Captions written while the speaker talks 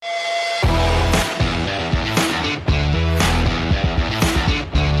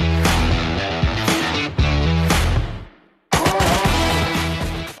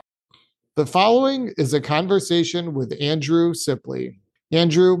The following is a conversation with Andrew Sipley.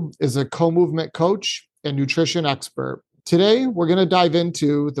 Andrew is a co-movement coach and nutrition expert. Today, we're going to dive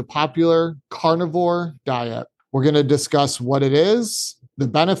into the popular carnivore diet. We're going to discuss what it is, the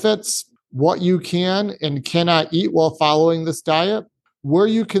benefits, what you can and cannot eat while following this diet, where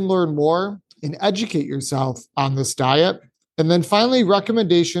you can learn more and educate yourself on this diet, and then finally,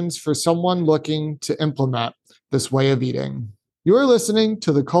 recommendations for someone looking to implement this way of eating. You are listening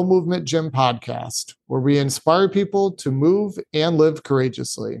to the Co-Movement Gym podcast, where we inspire people to move and live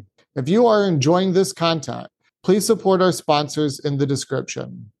courageously. If you are enjoying this content, please support our sponsors in the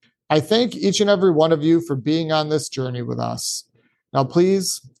description. I thank each and every one of you for being on this journey with us. Now,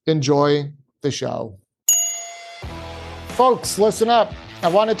 please enjoy the show. Folks, listen up. I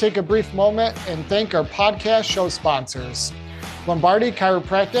want to take a brief moment and thank our podcast show sponsors, Lombardi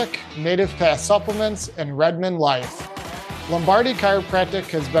Chiropractic, Native Path Supplements, and Redmond Life. Lombardi Chiropractic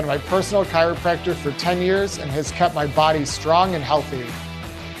has been my personal chiropractor for 10 years and has kept my body strong and healthy.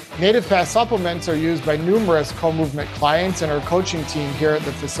 Native Path Supplements are used by numerous co-movement clients and our coaching team here at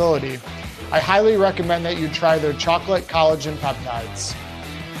the facility. I highly recommend that you try their chocolate collagen peptides.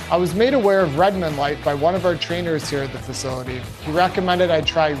 I was made aware of Redmond Life by one of our trainers here at the facility. He recommended I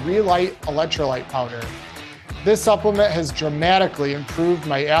try Relight Electrolyte Powder. This supplement has dramatically improved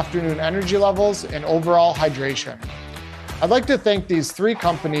my afternoon energy levels and overall hydration. I'd like to thank these three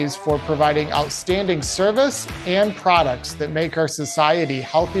companies for providing outstanding service and products that make our society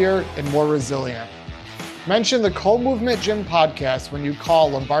healthier and more resilient. Mention the Co-Movement Gym podcast when you call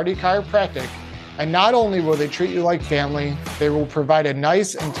Lombardi Chiropractic, and not only will they treat you like family, they will provide a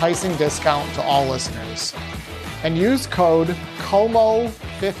nice, enticing discount to all listeners. And use code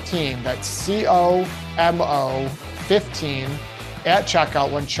COMO15, that's C-O-M-O 15, at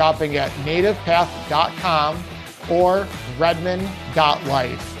checkout when shopping at nativepath.com or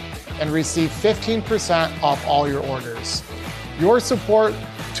redmond.life and receive 15% off all your orders. Your support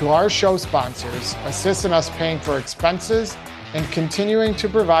to our show sponsors assists in us paying for expenses and continuing to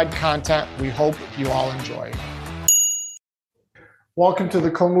provide content we hope you all enjoy. Welcome to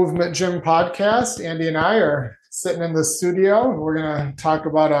the Co-Movement Gym podcast. Andy and I are sitting in the studio, and we're going to talk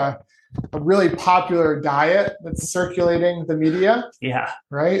about a really popular diet that's circulating the media. Yeah.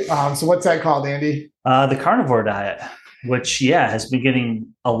 Right? So what's that called, Andy? The carnivore diet, which, has been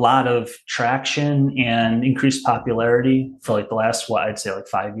getting a lot of traction and increased popularity for like the last, I'd say like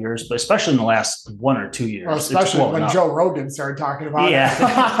 5 years, but especially in the last 1 or 2 years. Well, especially when Joe Rogan started talking about it.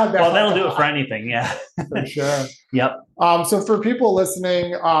 Yeah. Well, that'll do it for anything. Yeah. For sure. Yep. So for people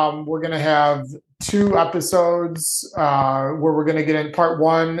listening, we're going to have 2 episodes where we're going to get in. Part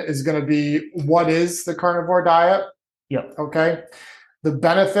 1 is going to be what is the carnivore diet? Yep. Okay. The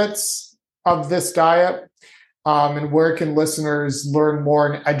benefits of this diet, and where can listeners learn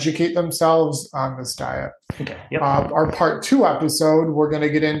more and educate themselves on this diet. Okay. Yep. Our part 2 episode, we're going to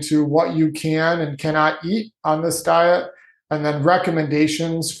get into what you can and cannot eat on this diet, and then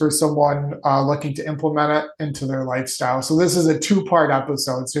recommendations for someone looking to implement it into their lifestyle. So this is a 2-part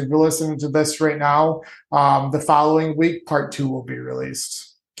episode. So if you're listening to this right now, the following week, part 2 will be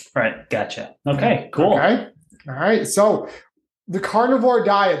released. Right. Gotcha. Okay, cool. Okay. All right. So the carnivore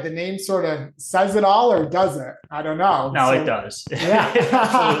diet, the name sort of says it all, or does it? I don't know. No, it does. Yeah. It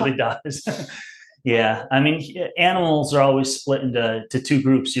absolutely does. Yeah. I mean, animals are always split into 2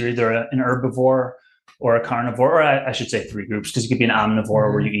 groups. You're either an herbivore or a carnivore, or I should say 3 groups, because you could be an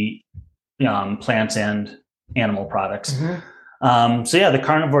omnivore where you eat plants and animal products. The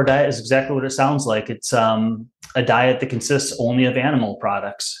carnivore diet is exactly what it sounds like. It's a diet that consists only of animal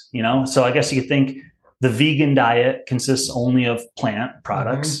products, So I guess you could think the vegan diet consists only of plant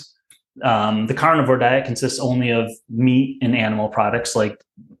products. The carnivore diet consists only of meat and animal products like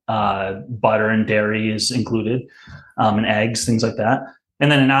butter and dairy is included, and eggs, things like that.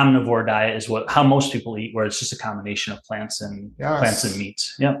 And then an omnivore diet is how most people eat, where it's just a combination of plants and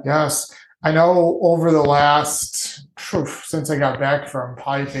meats. Yep. Yes. I know over the last, since I got back from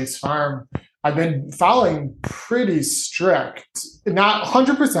Polyface Farm, I've been following pretty strict, not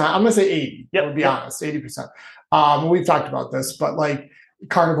 100%. I'm going to say 80, to be honest, 80%. We've talked about this, but like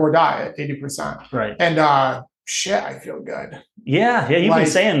carnivore diet, 80%. Right. And I feel good. Yeah. You've been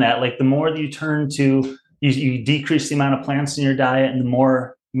saying that, like the more that you turn to, you decrease the amount of plants in your diet, and the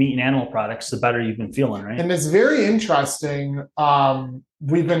more meat and animal products, the better you've been feeling, right? And it's very interesting.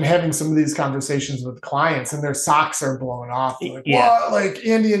 We've been having some of these conversations with clients, and their socks are blowing off. Like, what? Like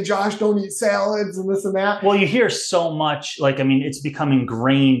Andy and Josh don't eat salads and this and that. Well, you hear so much, it's become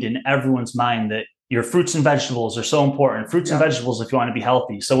ingrained in everyone's mind that your fruits and vegetables are so important. Fruits and vegetables if you want to be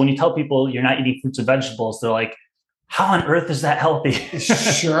healthy. So when you tell people you're not eating fruits and vegetables, they're like, how on earth is that healthy?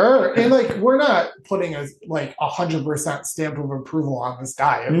 Sure. And like, we're not putting a 100% stamp of approval on this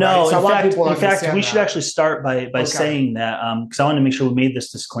diet. No, right? So in fact, we should actually start by saying that, because I want to make sure we made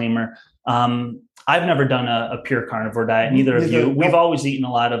this disclaimer. I've never done a pure carnivore diet. Neither of you. We've always eaten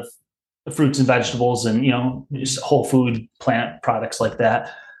a lot of fruits and vegetables and, just whole food plant products like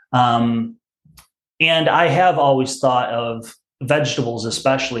that. And I have always thought of vegetables,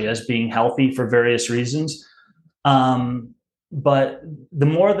 especially, as being healthy for various reasons. But the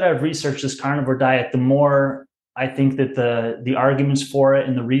more that I've researched this carnivore diet, the more I think that the arguments for it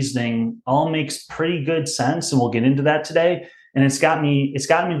and the reasoning all makes pretty good sense. And we'll get into that today. And it's got me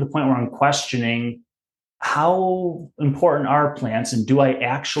to the point where I'm questioning, how important are plants, and do I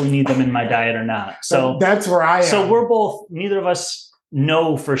actually need them in my diet or not? So that's where I am. So neither of us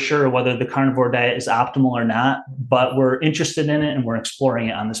know for sure whether the carnivore diet is optimal or not, but we're interested in it and we're exploring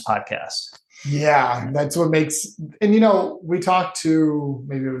it on this podcast. Yeah, that's what makes, and we talked to,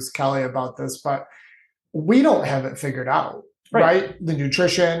 maybe it was Kelly about this, but we don't have it figured out, right? The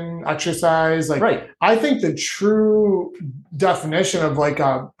nutrition, exercise, right. I think the true definition of like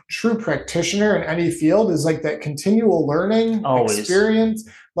a true practitioner in any field is like that continual learning, experience.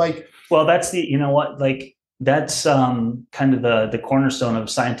 Well, that's that's kind of the cornerstone of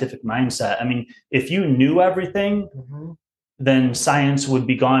scientific mindset. I mean, if you knew everything, then science would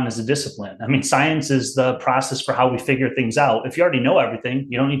be gone as a discipline. I mean, science is the process for how we figure things out. If you already know everything,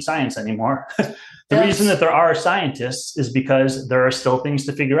 you don't need science anymore. The reason that there are scientists is because there are still things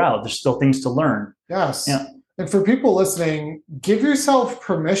to figure out. There's still things to learn. Yes. Yeah. And for people listening, give yourself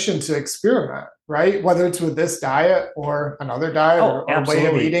permission to experiment, right? Whether it's with this diet or another diet or way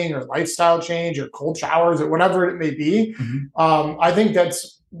of eating or lifestyle change or cold showers or whatever it may be. I think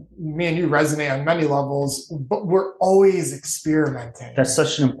that's, me and you resonate on many levels, but we're always experimenting. That's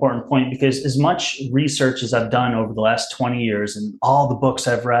such an important point, because as much research as I've done over the last 20 years and all the books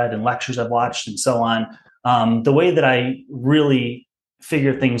I've read and lectures I've watched and so on, the way that I really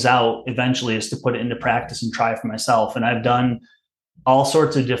figure things out eventually is to put it into practice and try for myself. And I've done all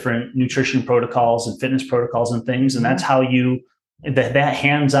sorts of different nutrition protocols and fitness protocols and things. And that's how that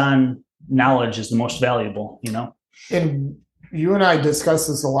hands-on knowledge is the most valuable, And you and I discuss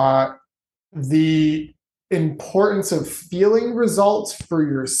this a lot, the importance of feeling results for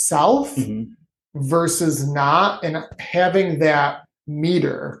yourself versus not, and having that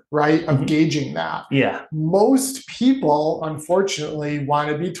meter, right, of gauging that. Yeah. Most people, unfortunately, want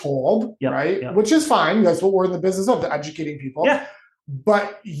to be told, right? Yep. Which is fine. That's what we're in the business of, educating people. Yeah.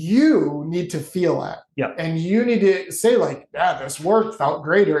 But you need to feel it. Yep. And you need to say like, yeah, this worked, felt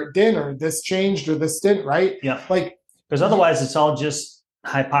great, or it didn't, or this changed, or this didn't, right? Yeah. Because otherwise it's all just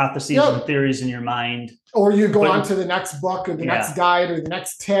hypotheses and theories in your mind. Or you go on to the next book or the next diet or the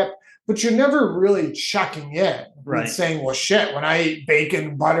next tip, but you're never really checking in. Right. Saying, well, shit, when I ate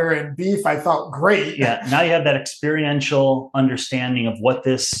bacon, butter, and beef, I felt great. Yeah. Now you have that experiential understanding of what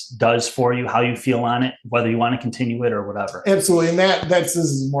this does for you, how you feel on it, whether you want to continue it or whatever. Absolutely. And this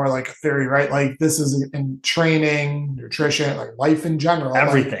is more like a theory, right? Like this is in training, nutrition, like life in general.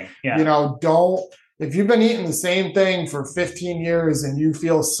 Everything. If you've been eating the same thing for 15 years and you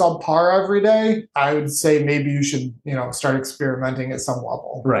feel subpar every day, I would say maybe you should, start experimenting at some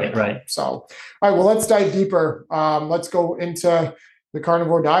level. Right. So, all right, well, let's dive deeper. Let's go into the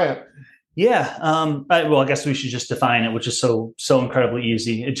carnivore diet. Yeah. I guess we should just define it, which is so incredibly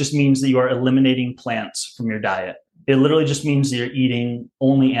easy. It just means that you are eliminating plants from your diet. It literally just means that you're eating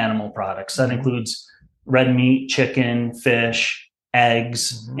only animal products. That includes red meat, chicken, fish,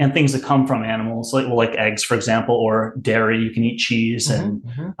 eggs, and things that come from animals, like eggs, for example, or dairy. You can eat cheese and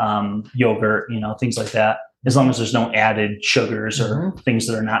yogurt, things like that, as long as there's no added sugars or things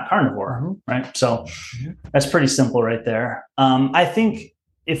that are not carnivore, right? So that's pretty simple right there. I think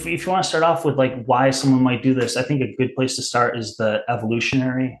if you want to start off with like why someone might do this, I think a good place to start is the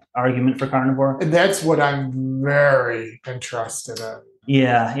evolutionary argument for carnivore. And that's what I'm very interested in.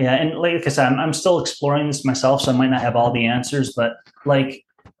 Yeah. And like I said, I'm still exploring this myself, so I might not have all the answers, but like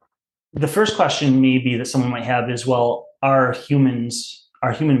the first question maybe that someone might have is, well, are human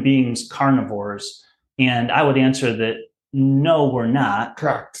beings carnivores? And I would answer that no, we're not.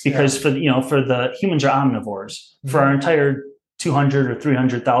 Correct. Because for the humans are omnivores. For our entire 200 or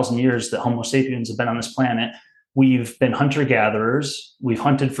 300,000 years that Homo sapiens have been on this planet, we've been hunter-gatherers. We've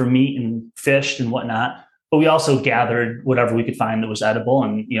hunted for meat and fished and whatnot. But we also gathered whatever we could find that was edible.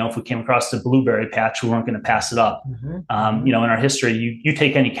 And, if we came across the blueberry patch, we weren't going to pass it up. In our history, you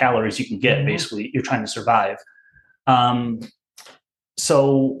take any calories you can get, basically. You're trying to survive.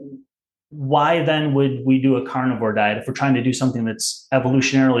 So why then would we do a carnivore diet? If we're trying to do something that's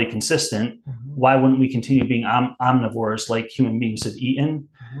evolutionarily consistent, why wouldn't we continue being omnivores like human beings have eaten?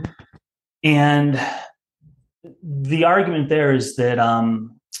 And the argument there is that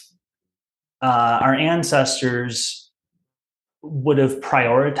our ancestors would have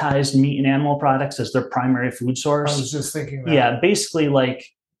prioritized meat and animal products as their primary food source. I was just thinking that. Yeah, basically, like,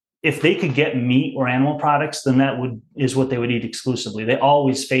 if they could get meat or animal products, then that is what they would eat exclusively. They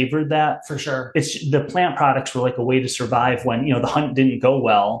always favored that. For sure. It's the plant products were like a way to survive when, the hunt didn't go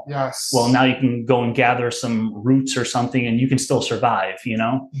well. Yes. Well, now you can go and gather some roots or something and you can still survive,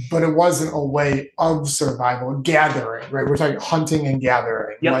 But it wasn't a way of survival. Gathering, right? We're talking hunting and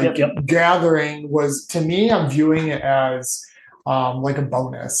gathering. Yep. Gathering was, to me, I'm viewing it as like a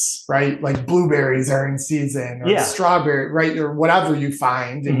bonus, right? Like blueberries are in season, or strawberry, right? Or whatever you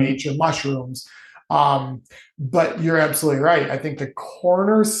find in nature, mushrooms. But you're absolutely right. I think the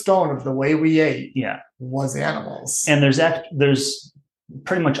cornerstone of the way we ate was animals. And there's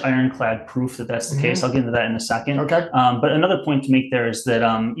pretty much ironclad proof that that's the case. I'll get into that in a second. Okay. But another point to make there is that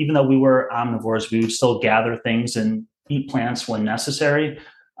even though we were omnivores, we would still gather things and eat plants when necessary.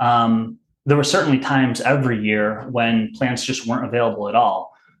 There were certainly times every year when plants just weren't available at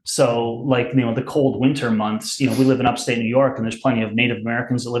all. So like, the cold winter months, we live in upstate New York and there's plenty of Native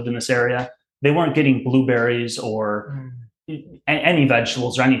Americans that lived in this area. They weren't getting blueberries or any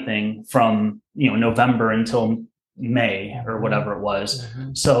vegetables or anything from, November until May or whatever it was.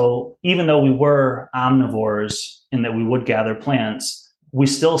 So even though we were omnivores in that we would gather plants, we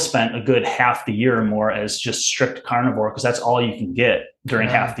still spent a good half the year or more as just strict carnivore because that's all you can get during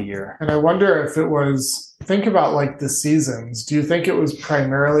half the year. And I wonder if it was, think about like the seasons. Do you think it was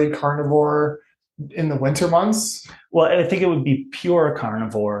primarily carnivore in the winter months? Well, I think it would be pure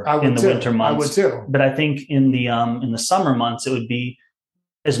carnivore in the winter months. I would too. But I think in the summer months, it would be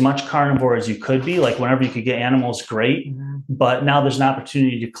as much carnivore as you could be. Like whenever you could get animals, great. But now there's an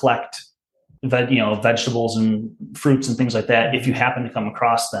opportunity to collect vegetables and fruits and things like that if you happen to come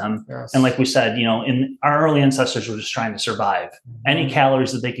across them. And like we said, in our early ancestors were just trying to survive. Any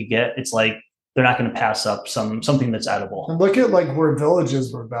calories that they could get, it's like they're not going to pass up something that's edible. And look at like where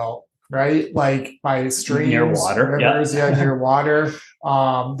villages were built, right? Like by streams, near water, rivers, near water.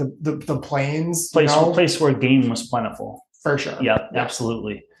 The plains, place where game was plentiful. For sure. Yep,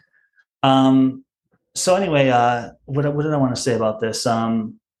 absolutely. So anyway, what did I want to say about this?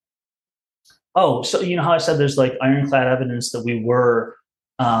 So how I said there's like ironclad evidence that we were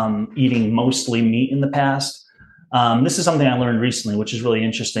eating mostly meat in the past. This is something I learned recently, which is really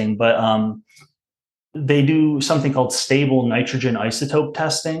interesting. But they do something called stable nitrogen isotope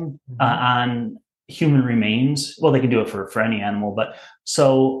testing on human remains. Well, they can do it for any animal, but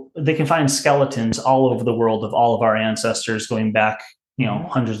so they can find skeletons all over the world of all of our ancestors going back,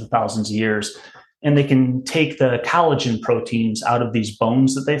 hundreds of thousands of years. And they can take the collagen proteins out of these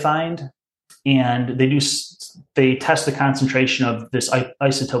bones that they find. And they test the concentration of this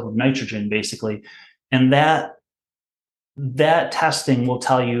isotope of nitrogen, basically. And that testing will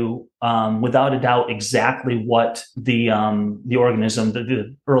tell you without a doubt exactly what the organism,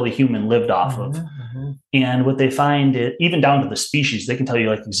 the early human lived off of. And what they find, even down to the species, they can tell you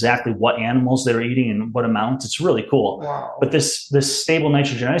like exactly what animals they were eating and what amounts. It's really cool. Wow. But this stable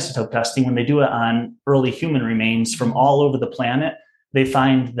nitrogen isotope testing, when they do it on early human remains from all over the planet, they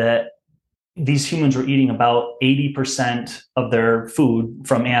find that these humans were eating about 80% of their food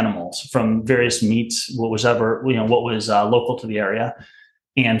from animals, from various meats, what was local to the area,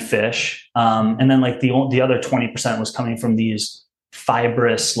 and fish. And then like the other 20% was coming from these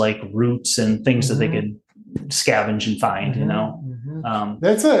fibrous like roots and things that they could scavenge and find,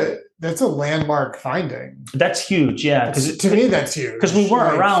 That's a landmark finding. That's huge. Yeah. To me, that's huge. Because we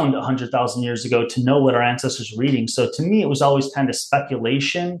weren't around 100,000 years ago to know what our ancestors were eating. So to me, it was always kind of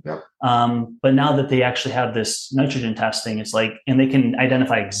speculation. Yep. But now that they actually have this nitrogen testing, it's like, and they can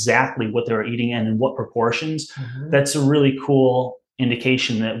identify exactly what they were eating and in what proportions. That's a really cool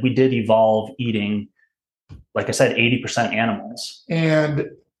indication that we did evolve eating, like I said, 80% animals. And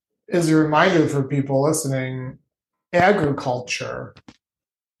as a reminder for people listening, agriculture,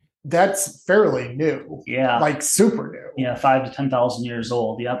 that's fairly new. Yeah. Like super new. Yeah, 5,000 to 10,000 years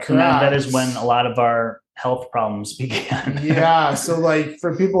old. Yep. And that is when a lot of our health problems began. Yeah. So like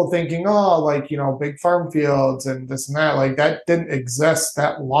for people thinking, big farm fields and this and that, like that didn't exist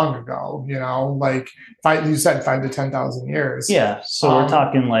that long ago, like you said 5,000 to 10,000 years. Yeah. So we're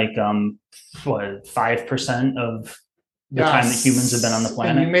talking like 5% of the time that humans have been on the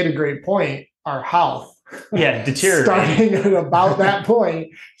planet. And you made a great point. Our health. Deteriorating. Starting at about that point,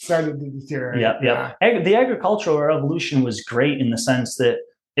 started to deteriorate. Yeah. The agricultural revolution was great in the sense that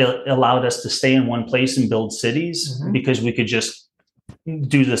it allowed us to stay in one place and build cities because we could just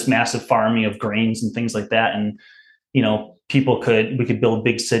do this massive farming of grains and things like that. And, we could build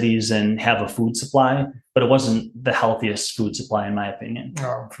big cities and have a food supply, but it wasn't the healthiest food supply, in my opinion.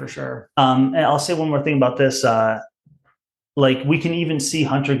 Oh, for sure. And I'll say one more thing about this. Like we can even see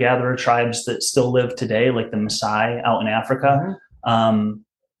hunter-gatherer tribes that still live today, like the Maasai out in Africa,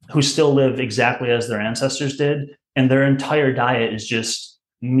 who still live exactly as their ancestors did. And their entire diet is just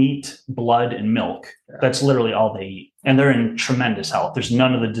meat, blood, and milk. Yeah. That's literally all they eat. And they're in tremendous health. There's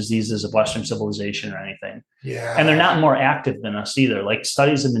none of the diseases of Western civilization or anything. Yeah. And they're not more active than us either. Like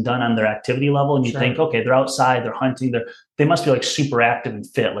studies have been done on their activity level, and you think, okay, they're outside, they're hunting, they must be like super active and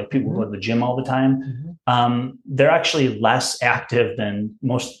fit, like people who go to the gym all the time. They're actually less active than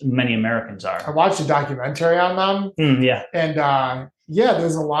many Americans are. I watched a documentary on them. Yeah. And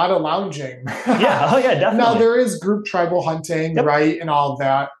there's a lot of lounging. Yeah. Oh yeah, definitely. Now there is group tribal hunting, right? And all of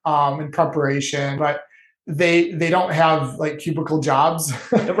that in preparation, but they don't have like cubicle jobs.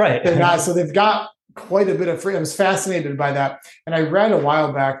 Right. They're not, so they've got quite a bit of freedom. I was fascinated by that. And I read a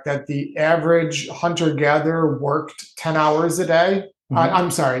while back that the average hunter-gatherer worked 10 hours a day.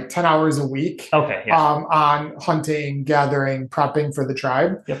 10 hours a week. Okay. Yeah. On hunting, gathering, prepping for the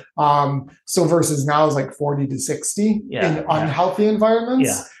tribe. Yep. So versus now is like 40 to 60 in unhealthy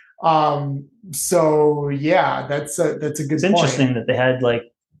environments. Yeah. That's a good point. It's interesting that they had like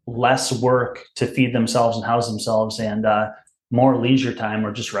less work to feed themselves and house themselves, and more leisure time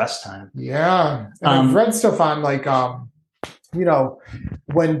or just rest time. Yeah. And I've read stuff on like,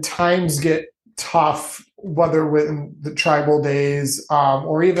 when times get tough, whether within the tribal days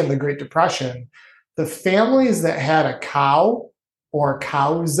or even the Great Depression, the families that had a cow or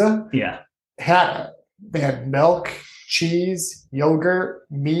cows they had milk, cheese, yogurt,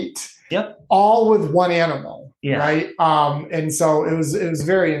 meat, all with one animal, right? And so it was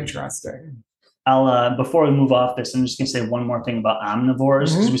very interesting. I'll before we move off this, I'm just going to say one more thing about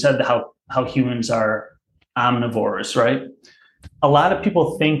omnivores, because we said how humans are omnivores, right? A lot of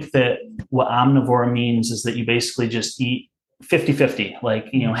people think that what omnivore means is that you basically just eat 50-50,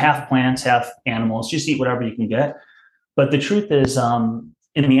 like, half plants, half animals, just eat whatever you can get. But the truth is, in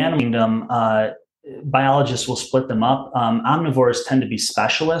the animal kingdom, biologists will split them up. Omnivores tend to be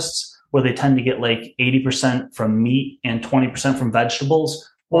specialists, where they tend to get like 80% from meat and 20% from vegetables,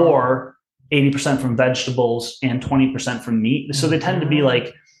 or 80% from vegetables and 20% from meat. So they tend to be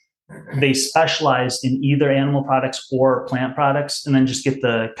like, they specialize in either animal products or plant products, and then just get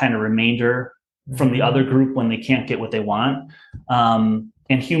the kind of remainder from the other group when they can't get what they want. And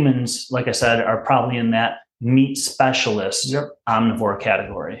humans, like I said, are probably in that meat specialist omnivore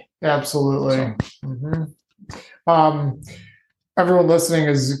category. Absolutely. Everyone listening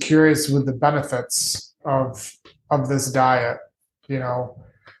is curious with the benefits of this diet.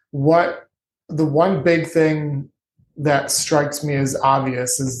 What the one big thing that strikes me as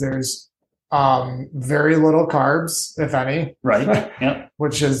obvious is there's very little carbs, if any, right? Yep.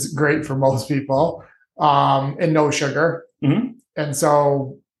 Which is great for most people, and no sugar. And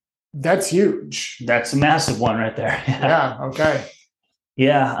so that's huge. That's a massive one right there. Yeah. Okay.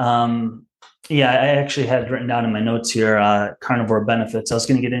 Yeah. I actually had written down in my notes here, carnivore benefits. I was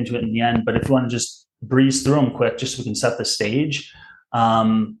going to get into it in the end, but if you want to just breeze through them quick, just so we can set the stage.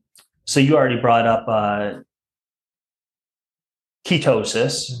 So you already brought up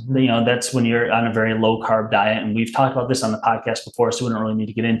ketosis. That's when you're on a very low carb diet. And we've talked about this on the podcast before, so we don't really need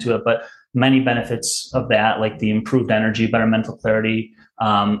to get into it, but many benefits of that, like the improved energy, better mental clarity,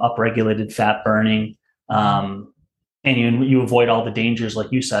 upregulated fat burning. And you avoid all the dangers,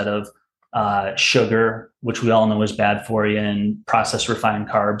 like you said, of sugar, which we all know is bad for you, and processed refined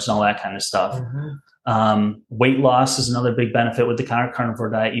carbs and all that kind of stuff. Weight loss is another big benefit with the carnivore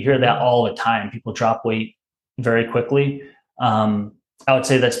diet. You hear that all the time. People drop weight very quickly. I would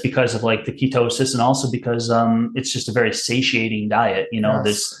say that's because of like the ketosis, and also because it's just a very satiating diet.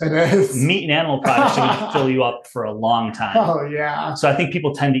 This meat and animal products would fill you up for a long time. Oh yeah. So I think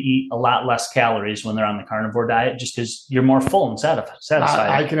people tend to eat a lot less calories when they're on the carnivore diet, just because you're more full and satisfied.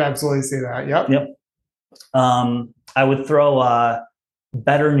 I can absolutely see that. Yep. I would throw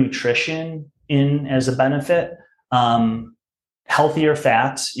better nutrition in as a benefit. Healthier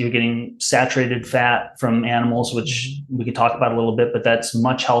fats. You're getting saturated fat from animals, which we could talk about a little bit, but that's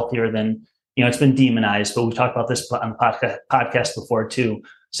much healthier than, it's been demonized, but we've talked about this on the podcast before too.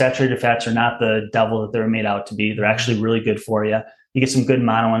 Saturated fats are not the devil that they're made out to be. They're actually really good for you. You get some good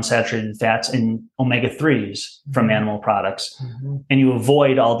monounsaturated fats and omega-3s from animal products. And you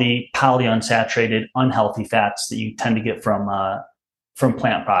avoid all the polyunsaturated, unhealthy fats that you tend to get from from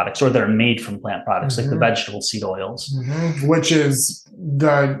plant products, or that are made from plant products, like the vegetable seed oils. Which is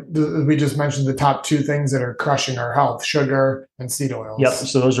we just mentioned the top two things that are crushing our health: sugar and seed oils. Yep.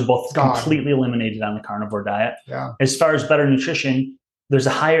 So those are both completely eliminated on the carnivore diet. Yeah. As far as better nutrition, there's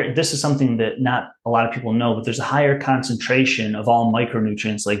this is something that not a lot of people know, but there's a higher concentration of all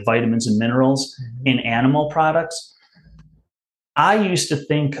micronutrients like vitamins and minerals in animal products. I used to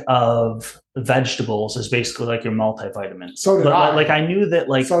think of vegetables as basically like your multivitamin. So did I. Like I knew that,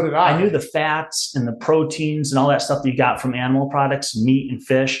 like so did I. I knew the fats and the proteins and all that stuff that you got from animal products, meat and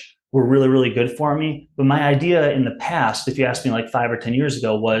fish, were really, really good for me. But my idea in the past, if you asked me like 5 or 10 years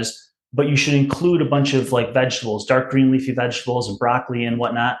ago, was, but you should include a bunch of like vegetables, dark green leafy vegetables and broccoli and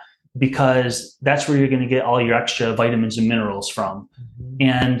whatnot, because that's where you're going to get all your extra vitamins and minerals from.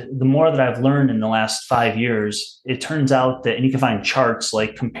 And the more that I've learned in the last 5 years, it turns out that, and you can find charts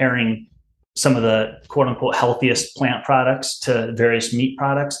like comparing some of the quote unquote healthiest plant products to various meat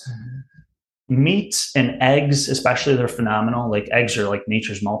products. Meats and eggs, especially, they're phenomenal. Like eggs are like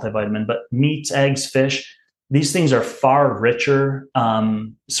nature's multivitamin, but meats, eggs, fish, these things are far richer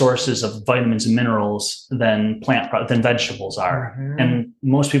sources of vitamins and minerals than than vegetables are. And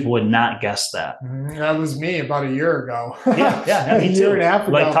most people would not guess that. That was me about a year ago. Yeah, me a too. Year and a half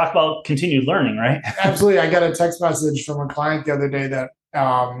ago. Like, talk about continued learning, right? Absolutely. I got a text message from a client the other day that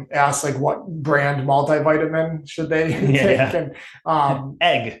asked like what brand multivitamin should they take? And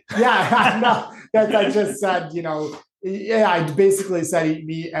egg. I just said, I basically said eat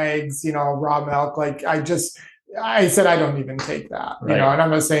meat, eggs, raw milk. Like I said I don't even take that, and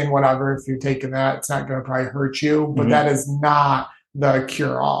I'm not saying whatever, if you're taking that, it's not going to probably hurt you, but that is not the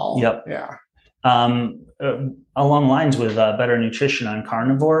cure all. Yep. Yeah. Along lines with better nutrition on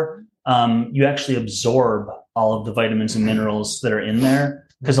carnivore, you actually absorb all of the vitamins and minerals that are in there,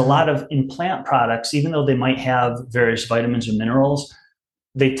 because a lot of in plant products, even though they might have various vitamins or minerals,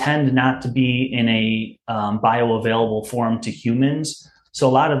 they tend not to be in a bioavailable form to humans. So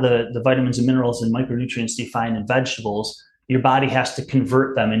a lot of the vitamins and minerals and micronutrients you find in vegetables, your body has to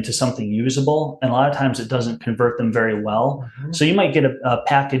convert them into something usable. And a lot of times it doesn't convert them very well. So you might get a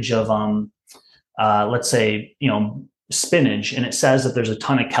package of, let's say, spinach, and it says that there's a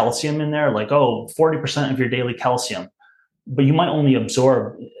ton of calcium in there, like, 40% of your daily calcium. But you might only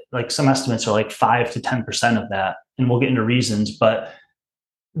absorb, like some estimates are like 5 to 10% of that. And we'll get into reasons, but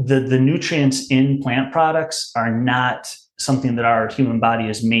the nutrients in plant products are not something that our human body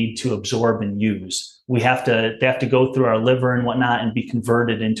is made to absorb and use. They have to go through our liver and whatnot and be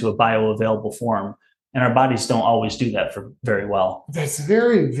converted into a bioavailable form. And our bodies don't always do that very well. That's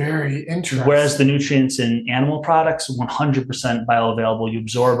very, very interesting. Whereas the nutrients in animal products, 100% bioavailable. You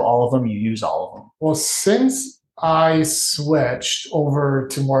absorb all of them, you use all of them. Well, since I switched over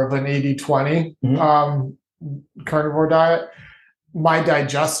to more of an 80-20 carnivore diet, my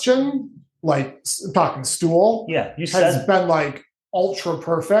digestion, like talking stool, has been like ultra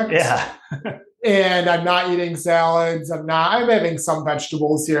perfect. Yeah. And I'm not eating salads. I'm having some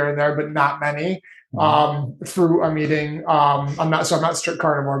vegetables here and there, but not many. Fruit I'm eating. I'm not strict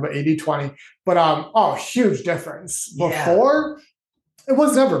carnivore, but 80-20. But huge difference. Before, it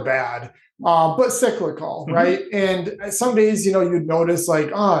was never bad. But cyclical, right? And some days, you'd notice like,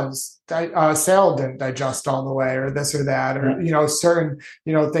 salad didn't digest all the way, or this or that, or, certain,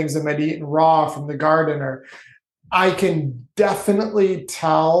 things that I'd eaten raw from the garden, or I can definitely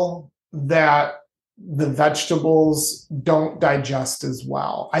tell that the vegetables don't digest as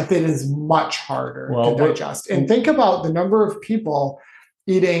well. I think it is much harder to digest. And think about the number of people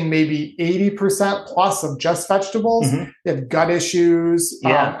eating maybe 80% plus of just vegetables. They have gut issues,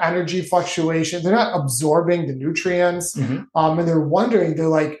 energy fluctuations. They're not absorbing the nutrients. And they're wondering, they're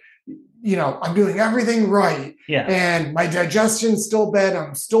like, I'm doing everything right. And my digestion's still bad.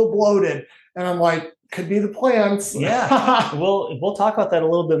 I'm still bloated. And I'm like, could be the plants. We'll talk about that a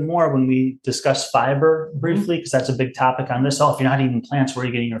little bit more when we discuss fiber briefly, because that's a big topic on this. If you're not eating plants, where are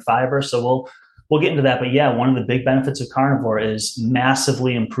you getting your fiber? So we'll get into that. But one of the big benefits of carnivore is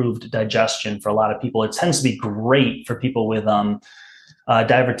massively improved digestion for a lot of people. It tends to be great for people with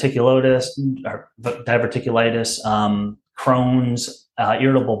diverticulitis, Crohn's,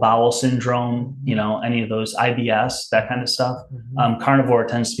 irritable bowel syndrome, any of those, IBS, that kind of stuff. Carnivore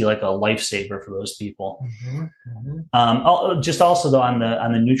tends to be like a lifesaver for those people. Just also though, on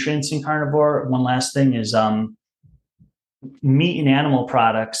the nutrients in carnivore, one last thing is meat and animal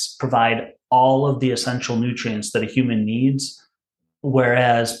products provide all of the essential nutrients that a human needs,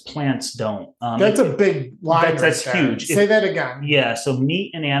 whereas plants don't. That's a big line. That's huge. Say that again. Yeah. So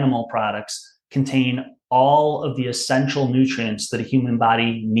meat and animal products contain all of the essential nutrients that a human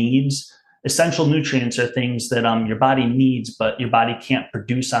body needs. essential nutrients are things that your body needs, but your body can't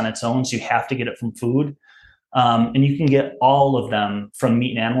produce on its own. So you have to get it from food. And you can get all of them from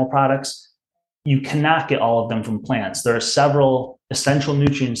meat and animal products. You cannot get all of them from plants. There are several essential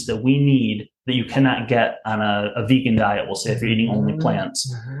nutrients that we need that you cannot get on a vegan diet, we'll say, if you're eating only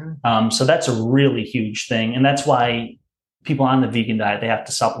plants. So that's a really huge thing. And that's why people on the vegan diet, they have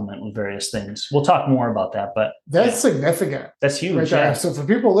to supplement with various things. We'll talk more about that, but that's significant. That's huge. Right there. Yeah. So for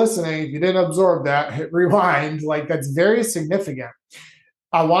people listening, if you didn't absorb that, hit rewind. Like, that's very significant.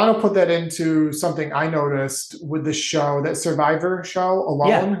 I want to put that into something I noticed with the show, that Survivor show,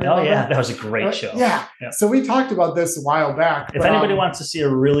 Alone. Yeah. Oh, yeah. That was a great show. Yeah. So we talked about this a while back. If anybody wants to see a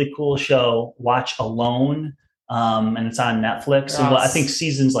really cool show, watch Alone. And it's on Netflix. Yes. And I think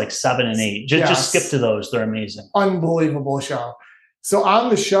seasons like 7 and 8. Just skip to those. They're amazing. Unbelievable show. So on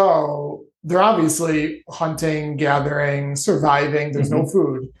the show, they're obviously hunting, gathering, surviving. There's no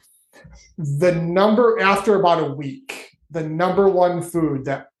food. After about a week, the number one food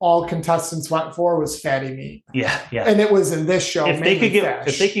that all contestants went for was fatty meat. Yeah. And it was in this show. If they could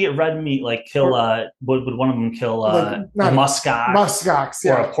get red meat, like would one of them kill muskox? Muskox,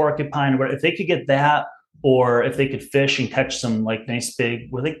 or a porcupine, or if they could get that, or if they could fish and catch some like nice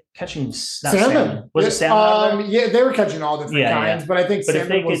big, were they catching salmon? Was it salmon? Yeah, they were catching all different kinds, but I think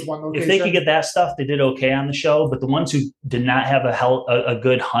salmon was one location. If they could get that stuff, they did okay on the show. But the ones who did not have a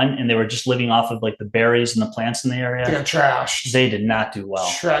good hunt and they were just living off of like the berries and the plants in the area, they got trashed. They did not do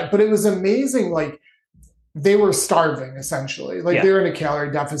well. But it was amazing. Like, they were starving essentially. Like, they were in a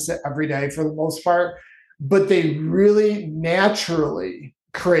calorie deficit every day for the most part, but they really naturally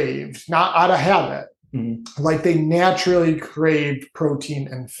craved, not out of habit. Like, they naturally crave protein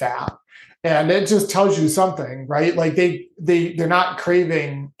and fat, and it just tells you something, right? Like, they're not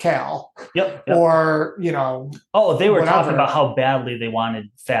craving kale. Yep. Or they were talking about how badly they wanted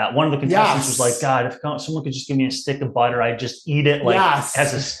fat. One of the contestants was like, God, if someone could just give me a stick of butter, I'd just eat it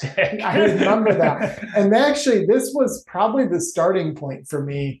as a stick. I remember that. And actually, this was probably the starting point for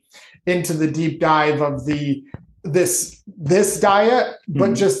me into the deep dive of this diet,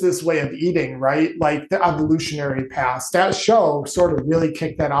 but just this way of eating, right? Like, the evolutionary past. That show sort of really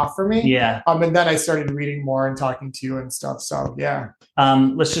kicked that off for me. Yeah. And then I started reading more and talking to you and stuff. So yeah.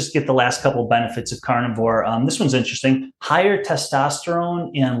 Let's just get the last couple benefits of carnivore. This one's interesting. Higher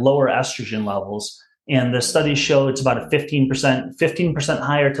testosterone and lower estrogen levels. And the studies show it's about a 15%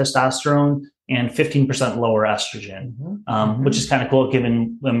 higher testosterone and 15% lower estrogen, which is kind of cool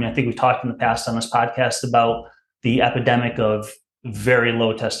given, I think we've talked in the past on this podcast about the epidemic of very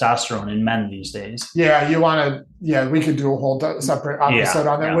low testosterone in men these days. Yeah, we could do a whole separate episode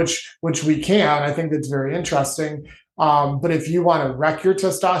on that, which we can. I think that's very interesting. But if you want to wreck your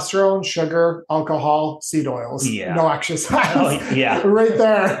testosterone, sugar, alcohol, seed oils, no exercise. Right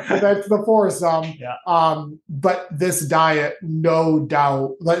there. That's the foursome. But this diet, no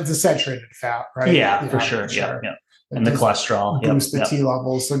doubt, it's a saturated fat, right? Yeah, for sure. Yeah. And the cholesterol. Boost the T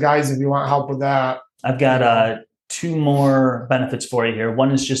levels. So guys, if you want help with that. I've got 2 more benefits for you here.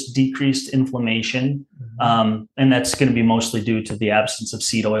 One is just decreased inflammation. And that's going to be mostly due to the absence of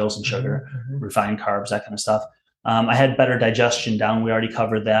seed oils and sugar, refined carbs, that kind of stuff. I had better digestion down. We already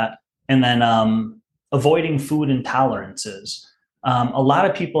covered that. And then avoiding food intolerances. A lot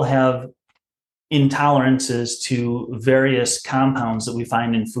of people have intolerances to various compounds that we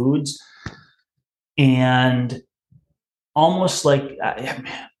find in foods. And almost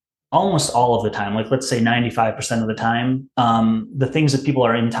all of the time, like let's say 95% of the time, the things that people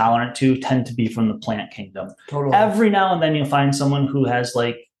are intolerant to tend to be from the plant kingdom. Totally. Every now and then you'll find someone who has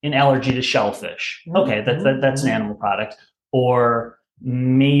like an allergy to shellfish. Okay, that's an animal product. Or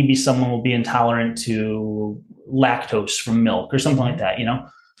maybe someone will be intolerant to lactose from milk or something like that,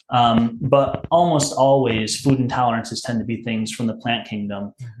 But almost always food intolerances tend to be things from the plant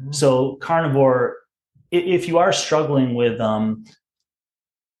kingdom. So carnivore, if you are struggling with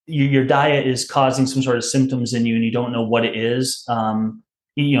your diet is causing some sort of symptoms in you and you don't know what it is,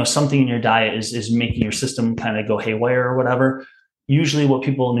 something in your diet is making your system kind of go haywire or whatever. Usually what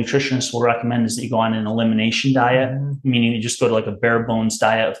nutritionists will recommend is that you go on an elimination diet, meaning you just go to like a bare bones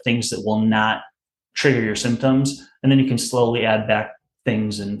diet of things that will not trigger your symptoms. And then you can slowly add back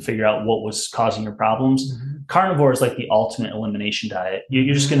things and figure out what was causing your problems. Carnivore is like the ultimate elimination diet.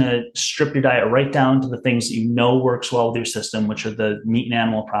 You're just going to strip your diet right down to the things that works well with your system, which are the meat and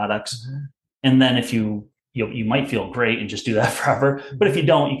animal products. And then if you might feel great and just do that forever. But if you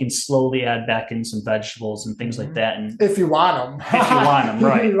don't, you can slowly add back in some vegetables and things like that. And if you want them,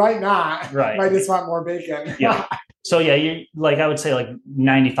 right. You might not. Right. Might just want more bacon. So yeah, I would say like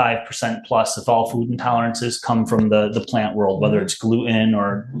 95% plus of all food intolerances come from the plant world, whether it's gluten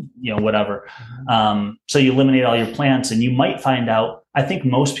or, whatever. So you eliminate all your plants and you might find out, I think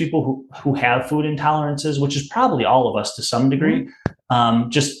most people who have food intolerances, which is probably all of us to some degree,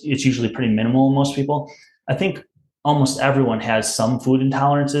 just it's usually pretty minimal in most people. I think almost everyone has some food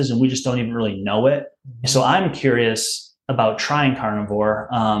intolerances and we just don't even really know it. So I'm curious about trying carnivore,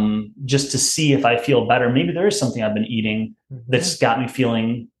 just to see if I feel better. Maybe there is something I've been eating that's got me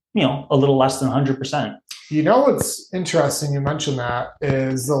feeling, a little less than 100%. What's interesting, you mentioned that,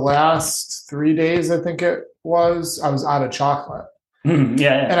 is the last 3 days, I think it was, I was out of chocolate.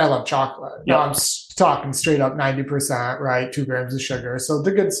 Yeah. And I love chocolate. Yep. Now I'm talking straight up 90%, right? 2 grams of sugar. So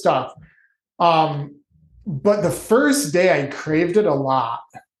the good stuff. But the first day I craved it a lot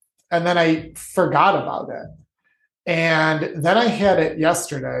and then I forgot about it. And then I had it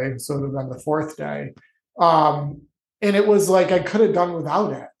yesterday, so it would have been the 4th day. And it was like I could have done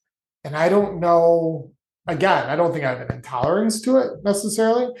without it. And I don't know, again, I don't think I have an intolerance to it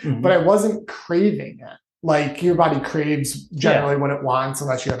necessarily, but I wasn't craving it. Like your body craves generally what it wants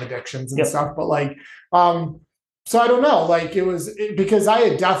unless you have addictions and stuff. But like, so I don't know, like because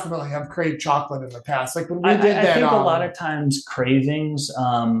I definitely have craved chocolate in the past. Like when we did that. I think a lot of times cravings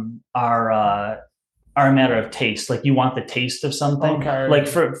are a matter of taste. Like you want the taste of something. Okay. Like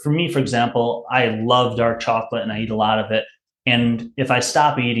for me, for example, I love dark chocolate and I eat a lot of it. And if I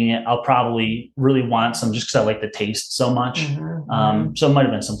stop eating it, I'll probably really want some just because I like the taste so much. So it might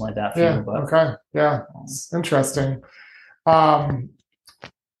have been something like that for you. But. Okay. Yeah. It's interesting.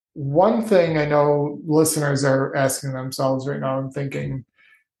 One thing I know listeners are asking themselves right now and thinking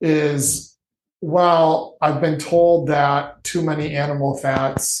is, well, I've been told that too many animal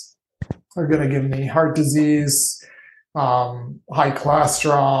fats are going to give me heart disease, high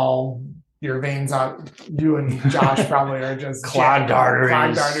cholesterol, your veins out. You and Josh probably are just clogged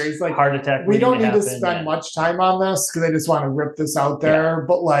arteries, like heart attack. We don't need to spend much time on this because I just want to rip this out there.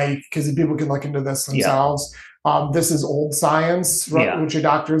 But like, because people can look into this themselves. This is old science, which your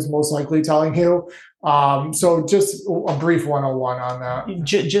doctor is most likely telling you. So just a brief 101 on that.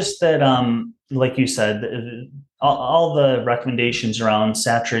 Just that, like you said, all the recommendations around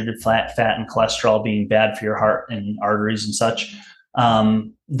saturated fat, and cholesterol being bad for your heart and arteries and such,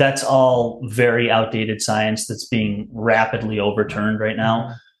 that's all very outdated science that's being rapidly overturned right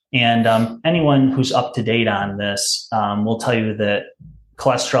now. And anyone who's up to date on this will tell you that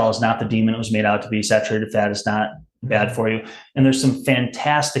cholesterol is not the demon it was made out to be. Saturated fat is not bad for you. And there's some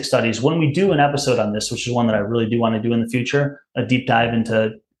fantastic studies. When we do an episode on this, which is one that I really do want to do in the future, a deep dive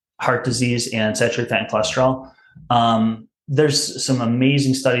into heart disease and saturated fat and cholesterol, there's some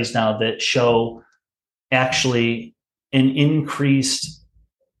amazing studies now that show actually an increased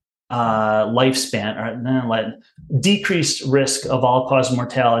lifespan or decreased risk of all-cause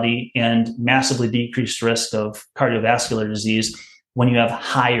mortality and massively decreased risk of cardiovascular disease when you have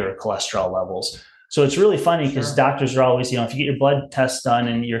higher cholesterol levels. So it's really funny because doctors are always, if you get your blood test done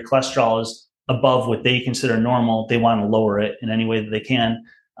and your cholesterol is above what they consider normal, they want to lower it in any way that they can.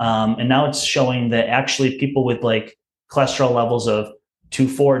 And now it's showing that actually people with like cholesterol levels of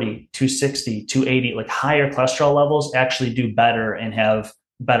 240, 260, 280, like higher cholesterol levels actually do better and have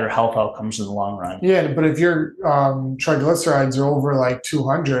better health outcomes in the long run. Yeah, but if your triglycerides are over like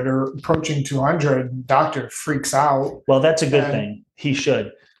 200 or approaching 200, doctor freaks out. Well, that's a good thing. He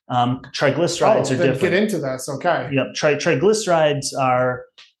should. Triglycerides are different. Get into this. Okay. Yep. Triglycerides are,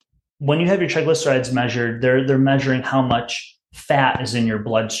 when you have your triglycerides measured, they're measuring how much fat is in your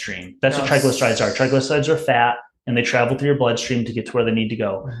bloodstream. That's what triglycerides are. Triglycerides are fat and they travel through your bloodstream to get to where they need to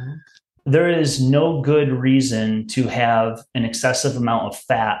go. There is no good reason to have an excessive amount of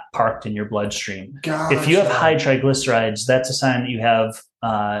fat parked in your bloodstream. Gotcha. If you have high triglycerides, that's a sign that you have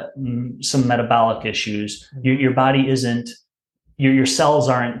some metabolic issues. Your body isn't, your cells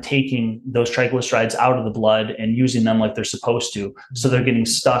aren't taking those triglycerides out of the blood and using them like they're supposed to. So they're getting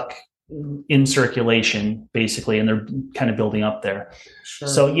stuck in circulation, basically, and they're kind of building up there.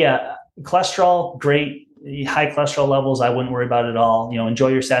 So yeah, cholesterol, great. High cholesterol levels, I wouldn't worry about it at all. Enjoy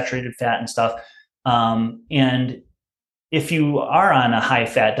your saturated fat and stuff. And if you are on a high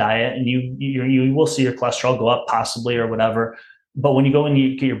fat diet and you will see your cholesterol go up possibly or whatever, but when you go and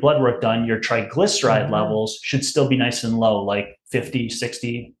you get your blood work done, your triglyceride levels should still be nice and low, like 50,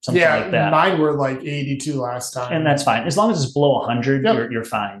 60, something like that. Yeah, mine were like 82 last time. And that's fine. As long as it's below 100, you're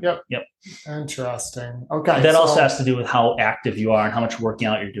fine. Yep. Interesting. Okay. That also has to do with how active you are and how much working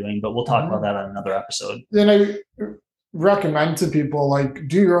out you're doing, but we'll talk about that on another episode. Then recommend to people, like,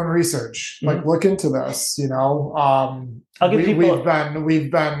 do your own research, like look into this, I'll give people, we've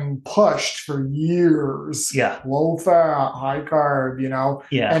been pushed for years, low fat, high carb,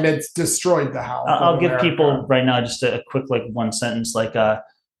 and it's destroyed the health. I'll give people right now just a quick, like, one sentence, like,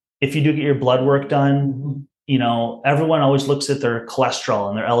 if you do get your blood work done, everyone always looks at their cholesterol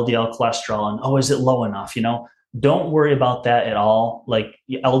and their LDL cholesterol and, oh, is it low enough? Don't worry about that at all. Like,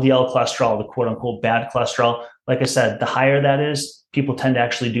 LDL cholesterol, the quote unquote bad cholesterol, like I said, the higher that is, people tend to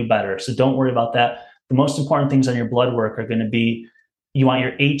actually do better. So don't worry about that. The most important things on your blood work are going to be, you want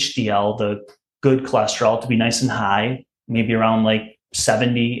your HDL, the good cholesterol, to be nice and high, maybe around like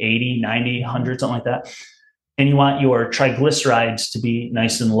 70, 80, 90, 100, something like that. And you want your triglycerides to be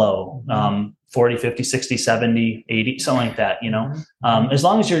nice and low, 40, 50, 60, 70, 80, something like that, as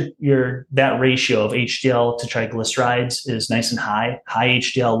long as your that ratio of HDL to triglycerides is nice and high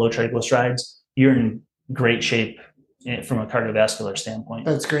HDL, low triglycerides, you're in great shape from a cardiovascular standpoint.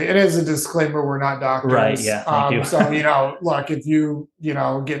 That's great. And as a disclaimer, we're not doctors. Right. Yeah. Thank you. So, look, if you,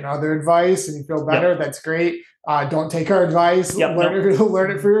 get other advice and you feel better, that's great. Don't take our advice.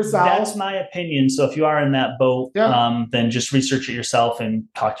 Learn it for yourself. That's my opinion. So if you are in that boat, then just research it yourself and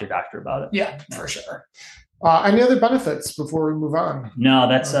talk to your doctor about it. Yeah, for sure. Any other benefits before we move on? No,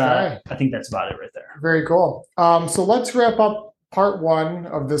 that's, I think that's about it right there. Very cool. So let's wrap up part one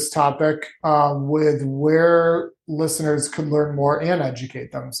of this topic with where listeners could learn more and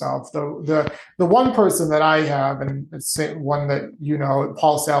educate themselves. The one person that I have, and it's one that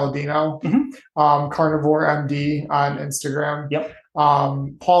Paul Saladino, Carnivore MD on Instagram. Yep.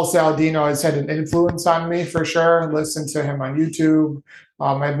 Paul Saladino has had an influence on me for sure. Listen to him on YouTube.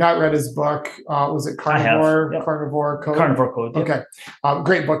 I've not read his book. Was it Carnivore? Carnivore Code. Carnivore Code. Yep. Okay.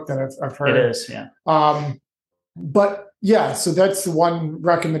 Great book that I've heard. It is. Yeah. But yeah, so that's the one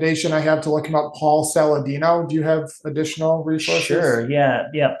recommendation I have, to look him up, Paul Saladino. Do you have additional resources? Sure.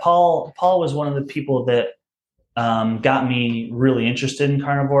 Yeah. Paul was one of the people that got me really interested in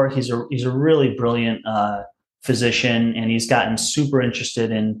carnivore. He's a really brilliant physician, and he's gotten super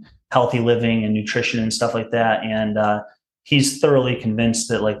interested in healthy living and nutrition and stuff like that. And he's thoroughly convinced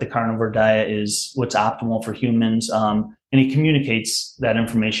that, like, the carnivore diet is what's optimal for humans. And he communicates that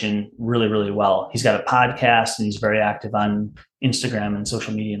information really, really well. He's got a podcast, and he's very active on Instagram and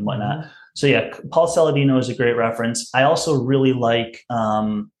social media and whatnot. So yeah, Paul Saladino is a great reference. I also really like,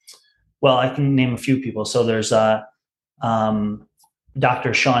 I can name a few people. So there's Dr.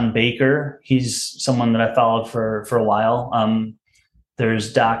 Sean Baker. He's someone that I followed for a while.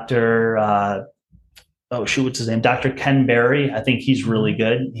 There's Dr. What's his name? Dr. Ken Berry. I think he's really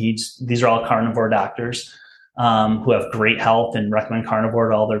good. These are all carnivore doctors who have great health and recommend carnivore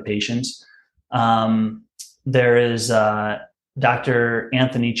to all their patients. There is Dr.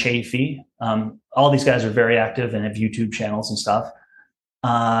 Anthony Chafee. All these guys are very active and have YouTube channels and stuff.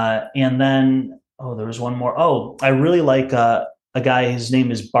 And then, there was one more. I really like a guy. His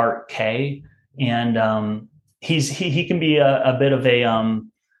name is Bart K. And he can be a bit of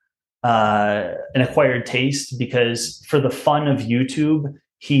an acquired taste, because for the fun of YouTube,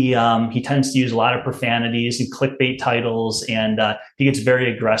 he tends to use a lot of profanities and clickbait titles, and he gets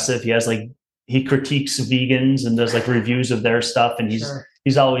very aggressive. He critiques vegans and does reviews of their stuff, and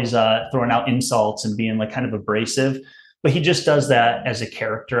he's always throwing out insults and being kind of abrasive. But he just does that as a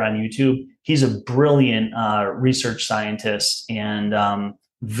character on YouTube. He's a brilliant research scientist and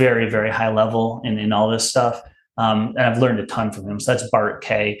very, very high level in all this stuff. And I've learned a ton from him. So that's Bart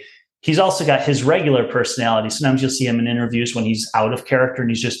K. He's also got his regular personality. Sometimes you'll see him in interviews when he's out of character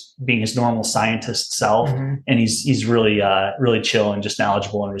and he's just being his normal scientist self. And he's really, really chill and just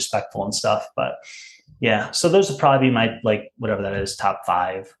knowledgeable and respectful and stuff. But yeah, so those would probably be my, whatever that is, top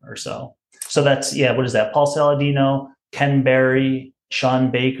 5 or so. So that's, what is that? Paul Saladino, Ken Berry, Sean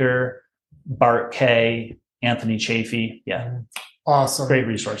Baker, Bart K, Anthony Chafee. Yeah. Awesome. Great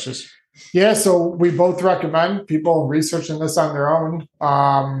resources. Yeah, so we both recommend people researching this on their own,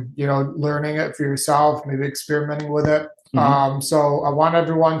 learning it for yourself, maybe experimenting with it. So I want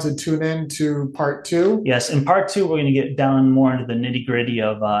everyone to tune in to part 2. Yes, in part 2, we're going to get down more into the nitty-gritty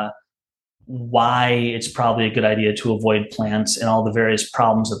of why it's probably a good idea to avoid plants and all the various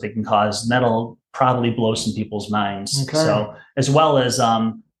problems that they can cause. And that'll probably blow some people's minds. Okay. So, as well as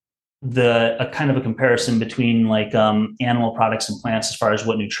a kind of a comparison between animal products and plants as far as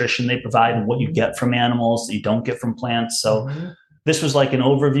what nutrition they provide and what you get from animals that you don't get from plants. So this was like an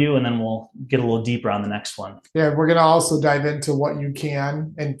overview, and then we'll get a little deeper on the next one. Yeah, we're going to also dive into what you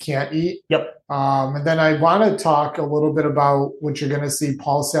can and can't eat. Yep. And then I want to talk a little bit about what you're going to see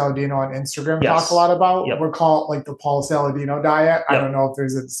Paul Saladino on Instagram talk a lot about. Yep. We're called like the Paul Saladino diet. Yep. I don't know if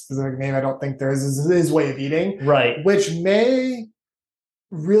there's a specific name. I don't think there is. This is his way of eating. Right. Which may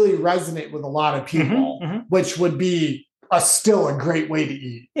really resonate with a lot of people, which would be still a great way to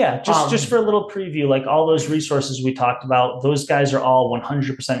eat. Yeah, just for a little preview, like all those resources we talked about, those guys are all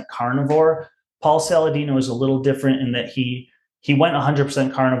 100% carnivore. Paul Saladino is a little different in that he went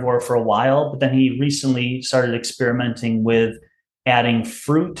 100% carnivore for a while, but then he recently started experimenting with adding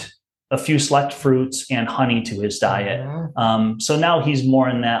fruit, a few select fruits, and honey to his diet. So now he's more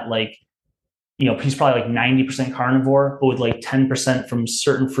in that, like, he's probably like 90% carnivore, but with like 10% from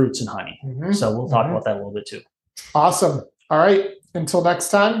certain fruits and honey. So we'll talk about that a little bit too. Awesome. All right. Until next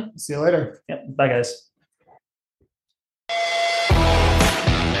time, see you later. Yep. Bye, guys.